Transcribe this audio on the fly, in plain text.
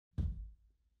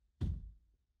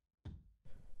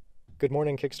Good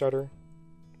morning, Kickstarter.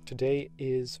 Today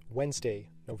is Wednesday,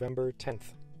 November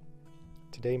 10th.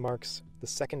 Today marks the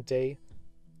second day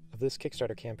of this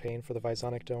Kickstarter campaign for the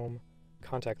Visonic Dome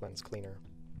contact lens cleaner.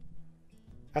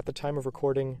 At the time of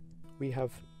recording, we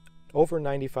have over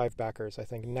 95 backers, I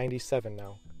think 97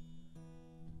 now.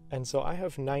 And so I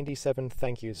have 97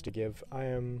 thank yous to give. I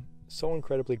am so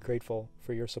incredibly grateful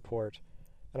for your support,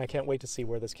 and I can't wait to see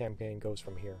where this campaign goes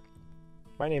from here.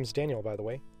 My name's Daniel, by the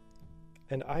way,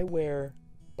 and I wear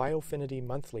Biofinity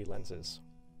monthly lenses.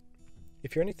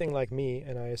 If you're anything like me,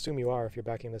 and I assume you are if you're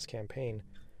backing this campaign,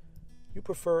 you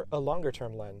prefer a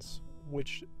longer-term lens,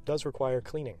 which does require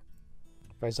cleaning.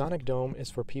 Visonic Dome is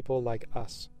for people like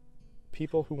us,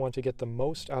 people who want to get the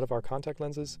most out of our contact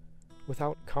lenses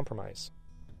without compromise.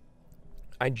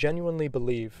 I genuinely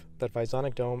believe that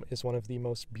Visonic Dome is one of the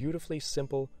most beautifully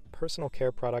simple personal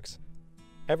care products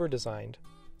ever designed,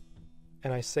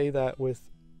 and I say that with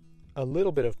a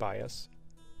little bit of bias,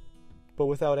 but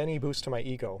without any boost to my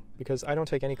ego, because I don't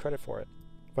take any credit for it.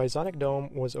 Visonic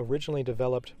Dome was originally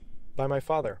developed by my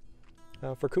father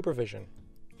for CooperVision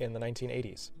in the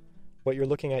 1980s. What you're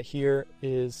looking at here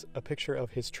is a picture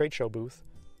of his trade show booth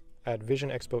at Vision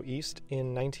Expo East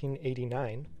in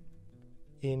 1989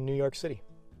 in New York City.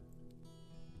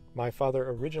 My father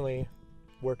originally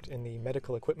worked in the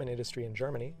medical equipment industry in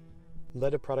Germany,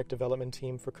 led a product development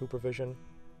team for CooperVision,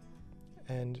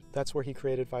 and that's where he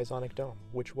created Visonic Dome,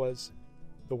 which was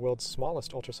the world's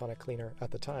smallest ultrasonic cleaner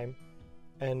at the time,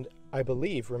 and I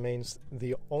believe remains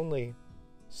the only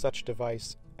such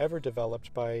device ever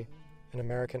developed by an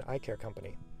American eye care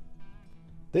company.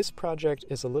 This project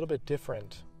is a little bit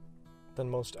different than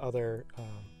most other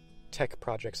tech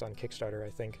projects on Kickstarter, I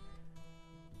think,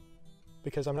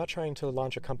 because I'm not trying to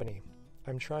launch a company.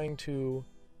 I'm trying to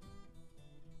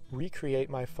recreate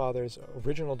my father's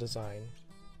original design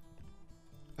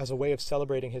as a way of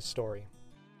celebrating his story.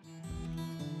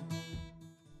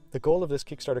 The goal of this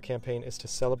Kickstarter campaign is to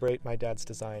celebrate my dad's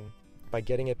design by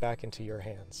getting it back into your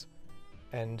hands.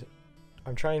 And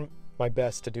I'm trying my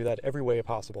best to do that every way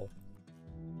possible.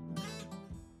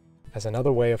 As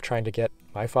another way of trying to get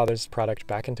my father's product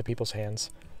back into people's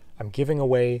hands, I'm giving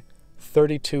away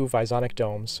 32 Visonic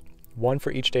Domes, one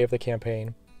for each day of the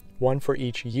campaign, one for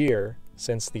each year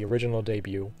since the original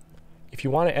debut. If you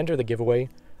want to enter the giveaway,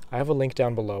 I have a link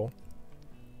down below.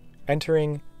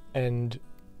 Entering and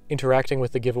interacting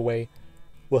with the giveaway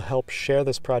will help share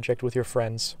this project with your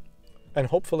friends and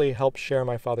hopefully help share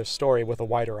my father's story with a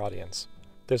wider audience.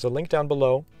 There's a link down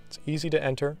below. It's easy to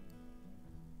enter,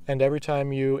 and every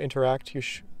time you interact,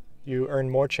 you earn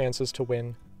more chances to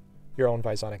win your own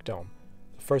Visonic Dome.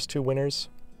 The first two winners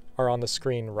are on the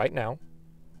screen right now,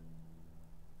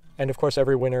 and of course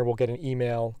every winner will get an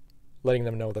email letting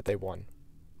them know that they won.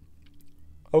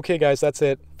 Okay guys, that's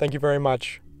it. Thank you very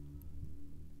much.